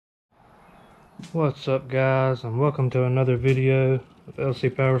What's up guys, and welcome to another video of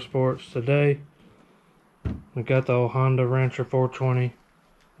LC Power Sports. Today we got the old Honda Rancher 420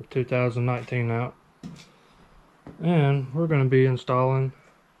 of 2019 out, and we're going to be installing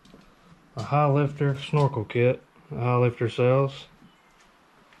a Highlifter snorkel kit that Highlifter sells.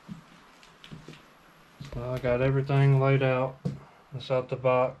 So I got everything laid out. It's out the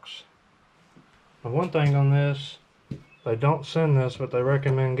box. Now, one thing on this, they don't send this, but they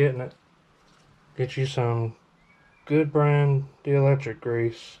recommend getting it. Get you some good brand dielectric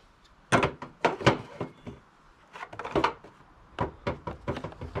grease.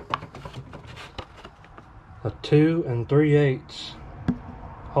 A 2 3/8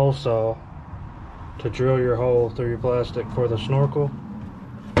 hole saw to drill your hole through your plastic for the snorkel.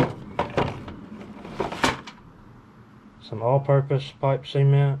 Some all-purpose pipe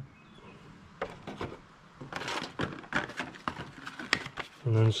cement.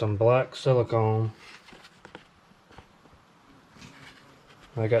 And then some black silicone.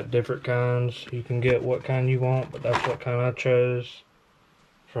 I got different kinds. You can get what kind you want, but that's what kind I chose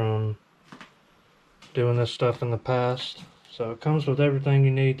from doing this stuff in the past. So it comes with everything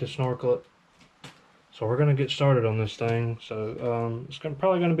you need to snorkel it. So we're going to get started on this thing. So it's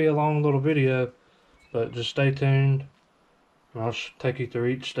probably going to be a long little video, but just stay tuned and I'll take you through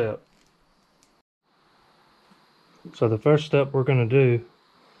each step. So the first step we're going to do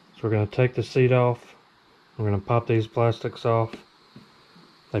is we're going to take the seat off. We're going to pop these plastics off.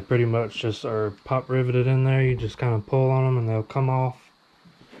 They pretty much just are pop riveted in there. You just kind of pull on them and they'll come off.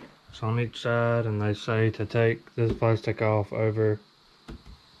 It's on each side, and they say to take this plastic off over,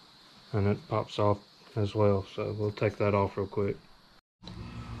 and it pops off as well. So we'll take that off real quick.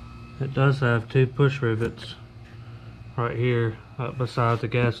 It does have 2 push rivets right here up beside the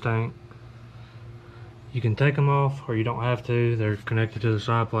gas tank. You can take them off or you don't have to. They're connected to the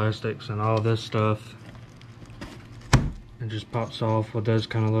side plastics, and all this stuff, it just pops off with those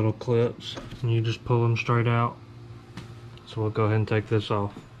kind of little clips, and you just pull them straight out. So we'll go ahead and take this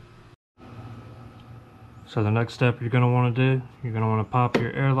off. So the next step you're going to want to do, you're going to want to pop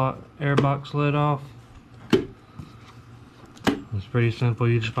your airbox lid off. It's pretty simple.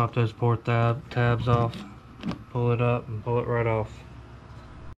 You just pop those port tabs off, pull it up, and pull it right off.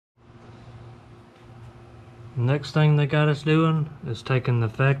 Next thing they got us doing is taking the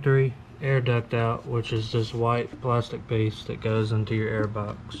factory air duct out, which is this white plastic piece that goes into your air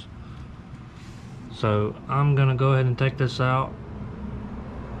box. So I'm gonna go ahead and take this out.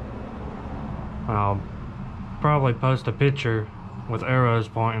 I'll probably post a picture with arrows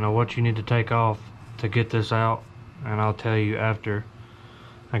pointing at what you need to take off to get this out, and I'll tell you after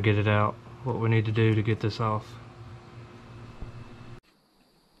I get it out what we need to do to get this off.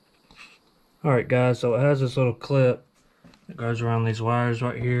 Alright guys, so it has this little clip that goes around these wires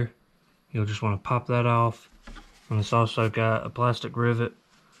right here. You'll just want to pop that off, and it's also got a plastic rivet.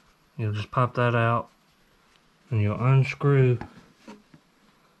 You'll just pop that out, and you'll unscrew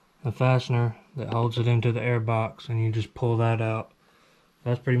the fastener that holds it into the air box, and you just pull that out.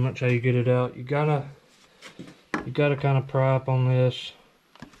 That's pretty much how you get it out. You gotta kind of pry up on this,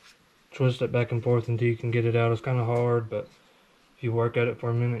 twist it back and forth until you can get it out. It's kind of hard, but if you work at it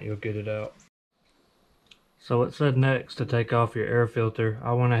for a minute, you'll get it out. So it said next to take off your air filter.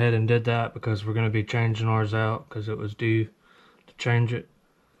 I went ahead and did that because we're going to be changing ours out because it was due to change it.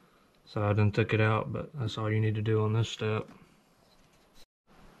 So I didn't took it out, but that's all you need to do on this step.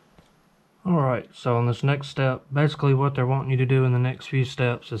 Alright, so on this next step, basically what they're wanting you to do in the next few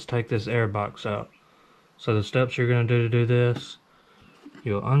steps is take this air box out. So the steps you're going to do this,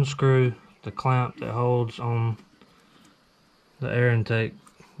 you'll unscrew the clamp that holds on the air intake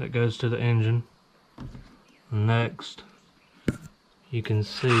that goes to the engine. Next, you can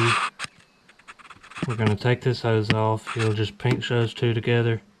see we're going to take this hose off. You'll just pinch those two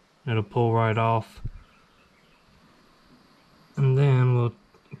together. It'll pull right off. And then we'll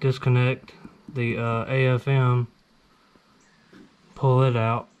disconnect the AFM, pull it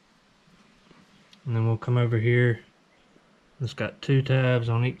out, and then we'll come over here. It's got 2 tabs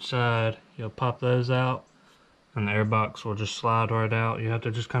on each side. You'll pop those out, and the airbox will just slide right out. You have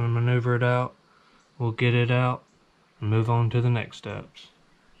to just kind of maneuver it out. We'll get it out and move on to the next steps.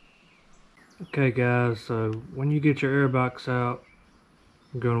 Okay guys, so when you get your airbox out,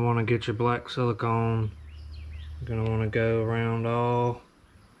 you're going to want to get your black silicone. You're going to want to go around all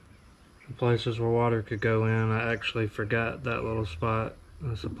the places where water could go in. I actually forgot that little spot.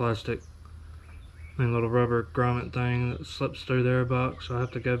 That's a plastic and little rubber grommet thing that slips through the airbox, so I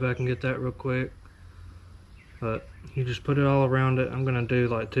have to go back and get that real quick. But you just put it all around it. I'm gonna do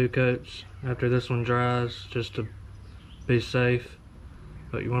like 2 coats after this one dries, just to be safe.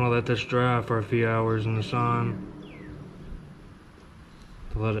 But you want to let this dry for a few hours in the sun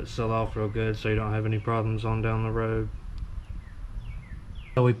to let it sell off real good so you don't have any problems on down the road.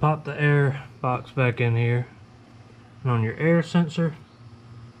 So we pop the air box back in here, and on your air sensor,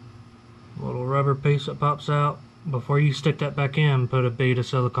 a little rubber piece that pops out. Before you stick that back in, put a bead of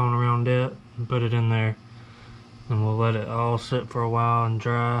silicone around it and put it in there, and we'll let it all sit for a while and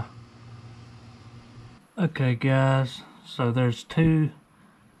dry. Okay guys, so there's two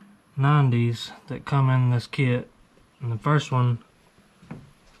 90s that come in this kit, and the first one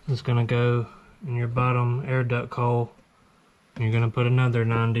is going to go in your bottom air duct hole, and you're going to put another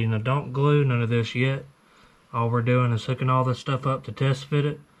 90. Now don't glue none of this yet. All we're doing is hooking all this stuff up to test fit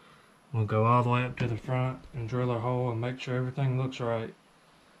it. We'll go all the way up to the front and drill our hole and make sure everything looks right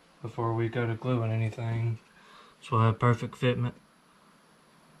before we go to gluing anything, so we'll have perfect fitment.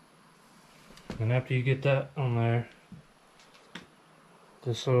 And after you get that on there,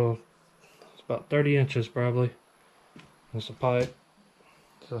 this little, it's about 30 inches probably. It's a pipe,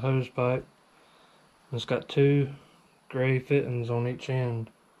 it's a hose pipe. It's got two gray fittings on each end.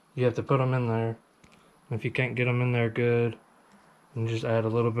 You have to put them in there. If you can't get them in there good, and just add a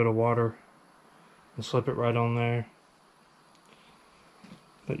little bit of water and slip it right on there.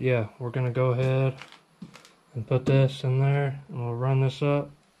 But yeah, we're gonna go ahead and put this in there, and we'll run this up.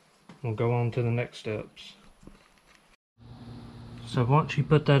 We'll go on to the next steps. So once you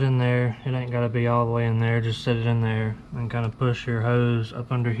put that in there, it ain't gotta be all the way in there, just set it in there and kind of push your hose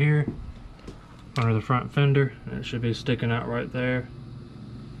up under here, under the front fender, and it should be sticking out right there.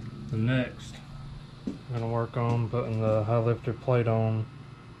 And next, I'm going to work on putting the Highlifter plate on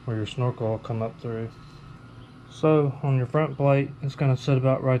where your snorkel will come up through. So on your front plate, it's going to sit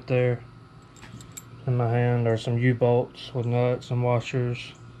about right there. In my hand are some U-bolts with nuts and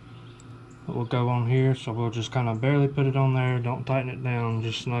washers that will go on here, so we'll just kind of barely put it on there. Don't tighten it down,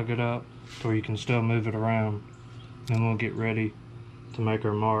 just snug it up to where you can still move it around. Then we'll get ready to make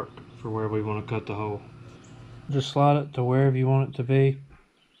our mark for where we want to cut the hole. Just slide it to wherever you want it to be.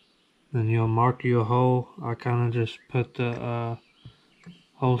 Then you'll mark you a hole. I kind of just put the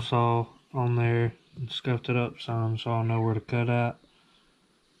hole saw on there and scuffed it up some so I'll know where to cut at.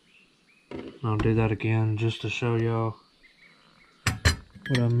 And I'll do that again just to show y'all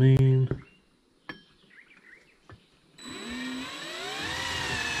what I mean.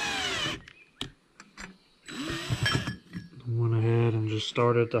 I went ahead and just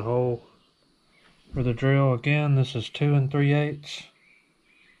started the hole for the drill. Again, this is 2 3/8.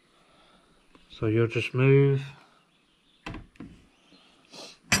 So you'll just move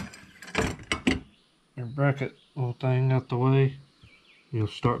your bracket little thing out the way. You'll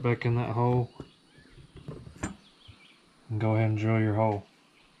start back in that hole and go ahead and drill your hole.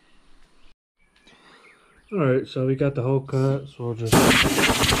 Alright, so we got the hole cut, so we'll just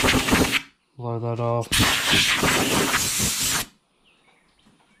blow that off.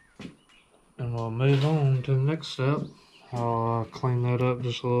 And we'll move on to the next step. I'll clean that up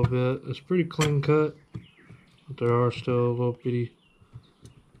just a little bit. It's pretty clean cut, but there are still little bitty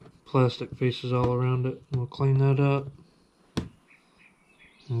plastic pieces all around it. We'll clean that up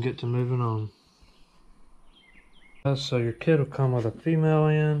and get to moving on. So your kit will come with a female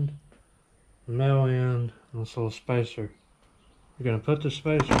end, a male end, and this little spacer. You're going to put the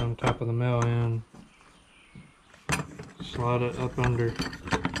spacer on top of the male end, slide it up under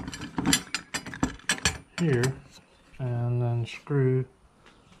here, and then screw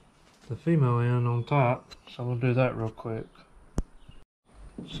the female end on top. So we'll do that real quick.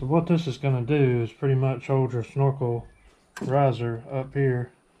 So what this is going to do is pretty much hold your snorkel riser up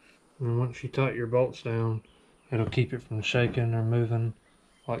here, and once you tighten your bolts down, it'll keep it from shaking or moving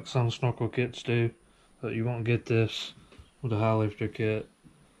like some snorkel kits do, but you won't get this with a Highlifter kit.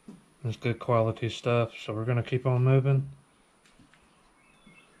 It's good quality stuff, so we're going to keep on moving.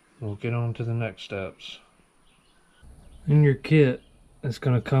 We'll get on to the next steps. In your kit, it's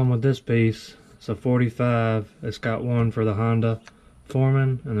going to come with this piece. It's a 45. It's got one for the Honda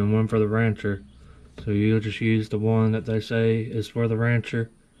Foreman and then one for the Rancher. So you'll just use the one that they say is for the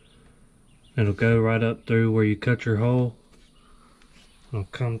Rancher. It'll go right up through where you cut your hole. It'll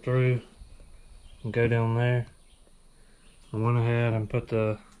come through and go down there. I went ahead and put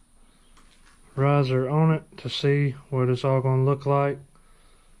the riser on it to see what it's all going to look like.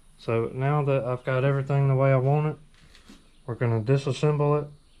 So now that I've got everything the way I want it, we're going to disassemble it,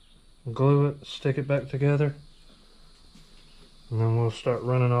 glue it, stick it back together, and then we'll start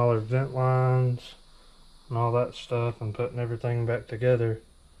running all our vent lines and all that stuff and putting everything back together.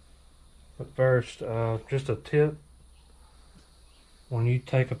 But first, just a tip, when you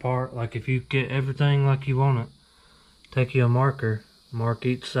take apart, like if you get everything like you want it, take you a marker Mark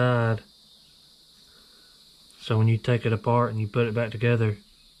each side. So when you take it apart and you put it back together,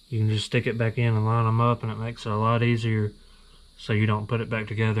 you can just stick it back in and line them up, and it makes it a lot easier, so you don't put it back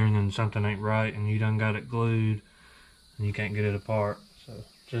together and then something ain't right and you done got it glued and you can't get it apart. So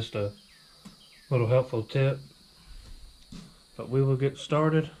just a little helpful tip. But we will get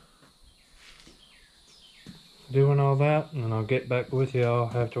started doing all that, and then I'll get back with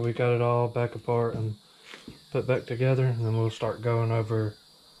y'all after we got it all back apart and put back together, and then we'll start going over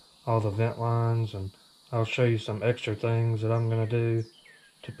all the vent lines, and I'll show you some extra things that I'm going to do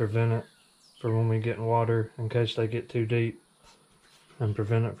to prevent it for when we get in water, in case they get too deep, and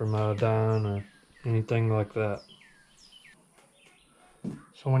prevent it from dying or anything like that.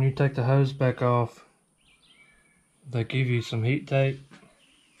 So when you take the hose back off, they give you some heat tape.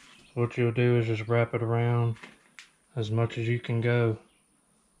 What you'll do is just wrap it around as much as you can go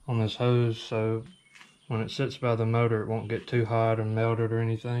on this hose, so when it sits by the motor it won't get too hot and melted or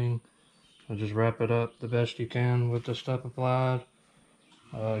anything. So just wrap it up the best you can with the stuff applied.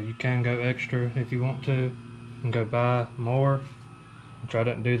 You can go extra if you want to and go buy more, which I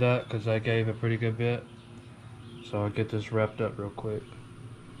didn't do that because they gave a pretty good bit. So I'll get this wrapped up real quick.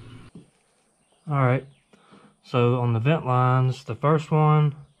 Alright, so on the vent lines, the first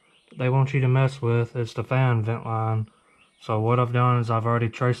one they want you to mess with is the fan vent line. So what I've done is I've already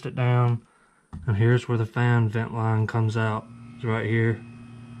traced it down, and here's where the fan vent line comes out. It's right here.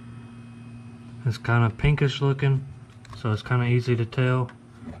 It's kind of pinkish looking, so it's kind of easy to tell.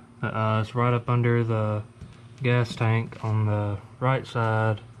 It's right up under the gas tank on the right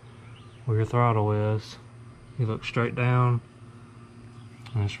side where your throttle is. You look straight down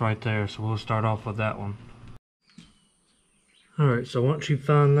and it's right there, so we'll start off with that one. Alright, so once you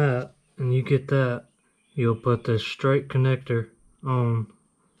find that and you get that, you'll put this straight connector on.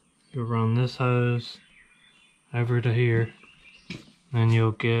 You'll run this hose over to here, then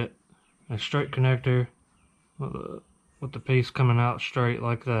you'll get a straight connector with the piece coming out straight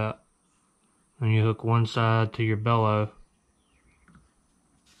like that, and you hook one side to your bellow,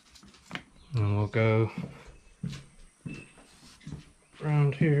 and we'll go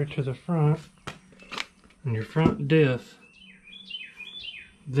around here to the front, and your front diff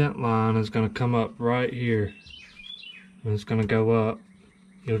vent line is going to come up right here, and it's going to go up.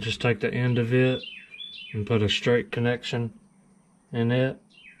 You'll just take the end of it and put a straight connection in it.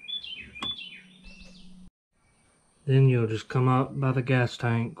 Then you'll just come up by the gas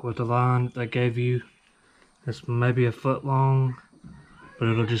tank with the line that they gave you. It's maybe a foot long, but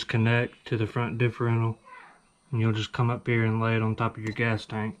it'll just connect to the front differential, and you'll just come up here and lay it on top of your gas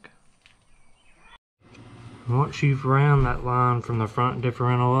tank. Once you've ran that line from the front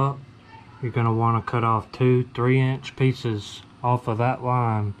differential up, you're going to want to cut off 2 3-inch pieces off of that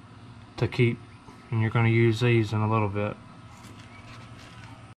line to keep, and you're going to use these in a little bit.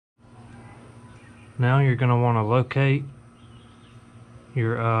 Now you're going to want to locate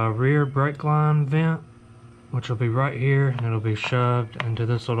your rear brake line vent, which will be right here, and it'll be shoved into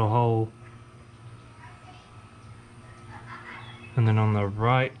this little hole. And then on the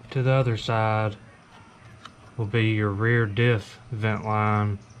right to the other side will be your rear diff vent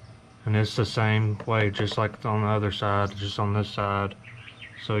line, and it's the same way, just like on the other side, just on this side.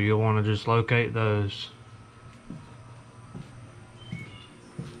 So you'll want to just locate those.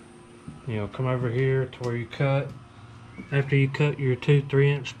 You'll come over here to where you cut. After you cut your 2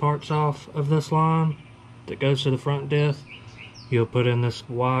 3-inch parts off of this line that goes to the front diff, you'll put in this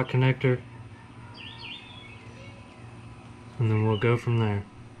Y connector, and then we'll go from there.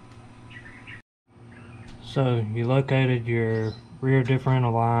 So you located your rear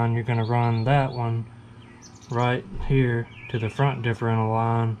differential line. You're going to run that one right here to the front differential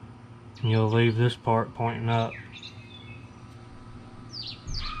line, and you'll leave this part pointing up.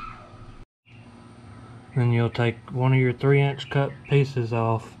 Then you'll take one of your 3-inch cut pieces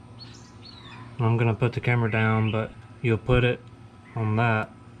off. I'm going to put the camera down, but you'll put it on that.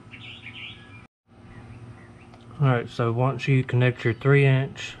 Alright, so once you connect your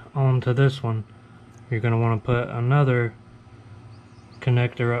 3-inch onto this one, you're going to want to put another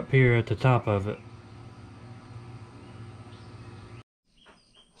connector up here at the top of it.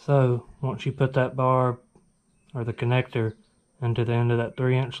 So once you put that barb or the connector into the end of that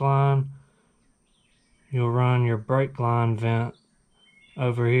 3-inch line, you'll run your brake line vent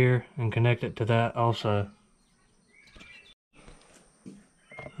over here and connect it to that also.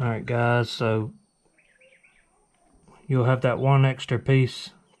 Alright guys, so you'll have that one extra piece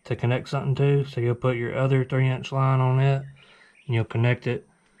to connect something to, so you'll put your other 3-inch line on it, and you'll connect it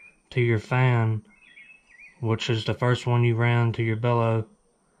to your fan, which is the first one you ran to your bellow.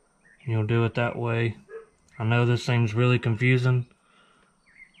 And you'll do it that way. I know this seems really confusing,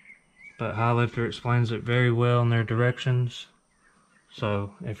 but Highlifter explains it very well in their directions.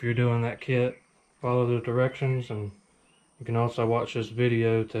 So if you're doing that kit, follow the directions, and you can also watch this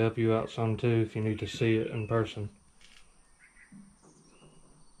video to help you out some too if you need to see it in person.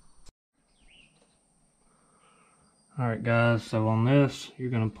 Alright guys, so on this,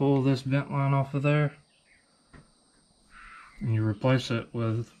 you're going to pull this vent line off of there, and you replace it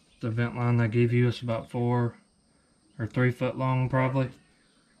with the vent line they give you. It's about 4 or 3 foot long probably,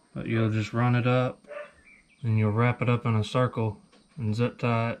 but you'll just run it up and you'll wrap it up in a circle and zip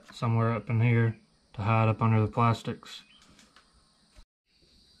tie it somewhere up in here to hide up under the plastics.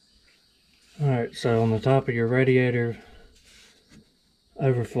 Alright, so on the top of your radiator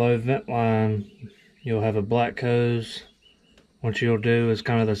overflow vent line, you'll have a black hose. What you'll do is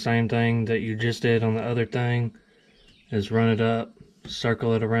kind of the same thing that you just did on the other thing, is run it up,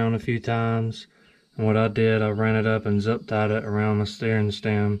 circle it around a few times, and what I did, I ran it up and zip tied it around the steering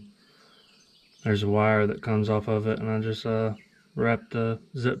stem. There's a wire that comes off of it, and I just wrapped the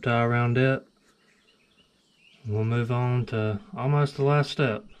zip tie around it. We'll move on to almost the last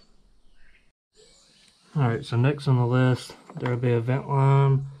step. Alright, so next on the list, there'll be a vent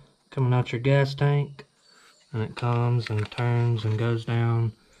line coming out your gas tank, and it comes and turns and goes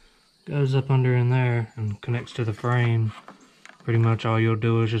down, goes up under in there and connects to the frame. Pretty much all you'll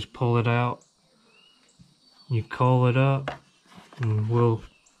do is just pull it out. You coil it up, and we'll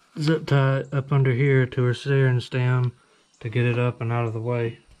zip tie it up under here to our steering stem to get it up and out of the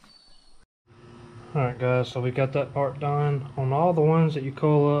way. Alright guys, so we got that part done. On all the ones that you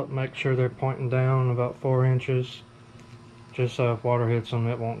coil up, make sure they're pointing down about 4 inches. Just so if water hits them,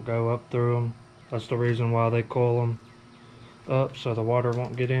 it won't go up through them. That's the reason why they coil them up, so the water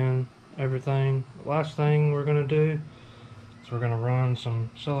won't get in everything. The last thing we're going to do is we're going to run some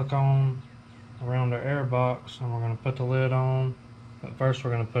silicone around our air box, and we're going to put the lid on. But first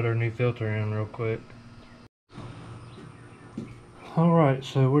we're going to put our new filter in real quick. Alright,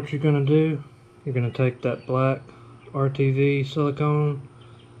 so what you're going to do, you're going to take that black RTV silicone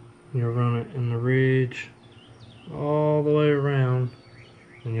and you'll run it in the ridge all the way around,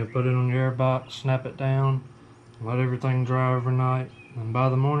 and you'll put it on your air box, snap it down, let everything dry overnight, and by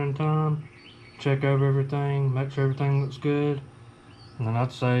the morning time check over everything, make sure everything looks good, and then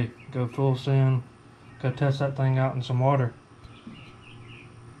I'd say go full send, go test that thing out in some water.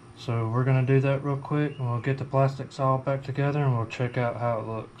 So we're going to do that real quick, and we'll get the plastics all back together and we'll check out how it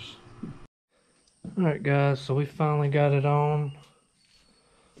looks. Alright guys, so we finally got it on,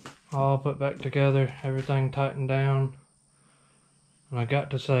 all put back together, everything tightened down, and I got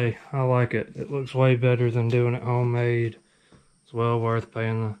to say, I like it. It looks way better than doing it homemade. It's well worth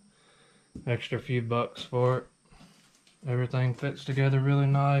paying the extra few bucks for it. Everything fits together really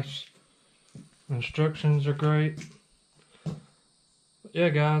nice. Instructions are great. But yeah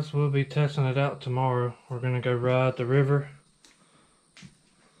guys, we'll be testing it out tomorrow. We're going to go ride the river,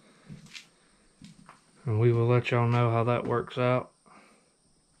 and we will let y'all know how that works out.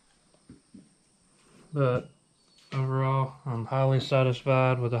 But overall, I'm highly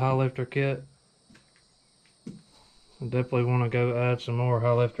satisfied with the Highlifter kit. I definitely want to go add some more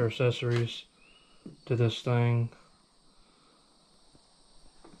Highlifter accessories to this thing.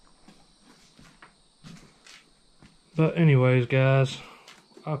 But anyways guys,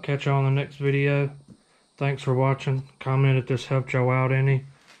 I'll catch y'all in the next video. Thanks for watching. Comment if this helped y'all out any.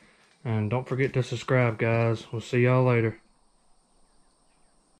 And don't forget to subscribe guys. We'll see y'all later.